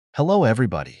Hello,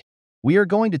 everybody. We are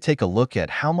going to take a look at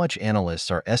how much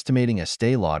analysts are estimating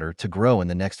Estée Lauder to grow in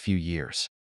the next few years.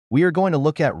 We are going to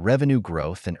look at revenue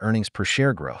growth and earnings per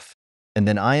share growth. And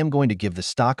then I am going to give the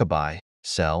stock a buy,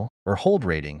 sell, or hold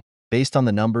rating based on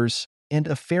the numbers and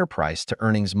a fair price to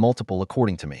earnings multiple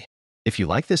according to me. If you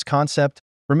like this concept,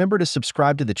 remember to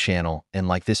subscribe to the channel and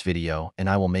like this video, and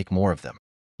I will make more of them.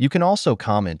 You can also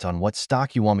comment on what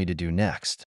stock you want me to do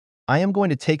next. I am going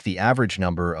to take the average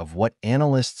number of what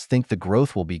analysts think the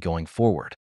growth will be going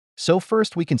forward. So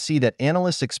first, we can see that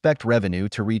analysts expect revenue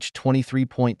to reach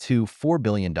 $23.24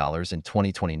 billion in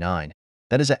 2029.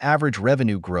 That is an average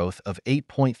revenue growth of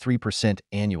 8.3%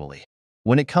 annually.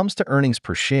 When it comes to earnings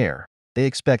per share, they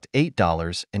expect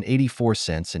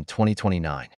 $8.84 in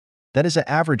 2029. That is an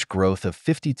average growth of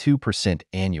 52%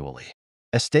 annually.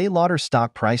 Estée Lauder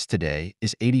stock price today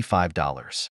is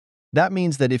 $85. That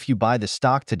means that if you buy the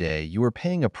stock today, you are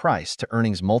paying a price to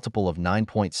earnings multiple of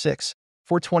 9.6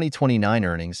 for 2029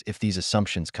 earnings if these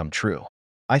assumptions come true.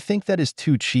 I think that is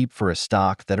too cheap for a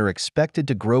stock that are expected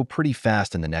to grow pretty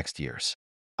fast in the next years.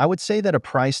 I would say that a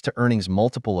price to earnings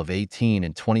multiple of 18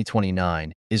 in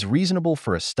 2029 is reasonable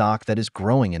for a stock that is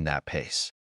growing in that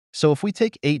pace. So if we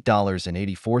take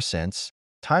 $8.84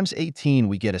 times 18,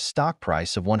 we get a stock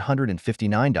price of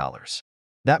 $159.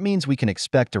 That means we can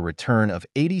expect a return of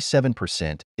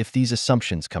 87% if these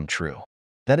assumptions come true.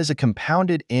 That is a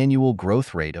compounded annual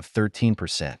growth rate of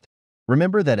 13%.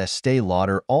 Remember that Estée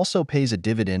Lauder also pays a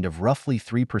dividend of roughly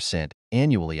 3%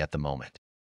 annually at the moment.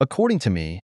 According to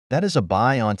me, that is a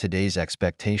buy on today's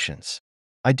expectations.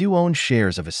 I do own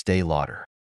shares of Estée Lauder.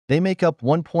 They make up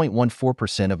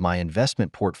 1.14% of my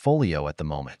investment portfolio at the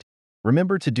moment.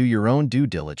 Remember to do your own due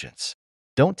diligence.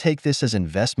 Don't take this as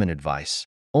investment advice,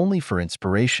 only for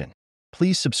inspiration.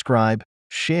 Please subscribe,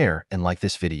 share, and like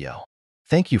this video.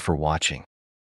 Thank you for watching.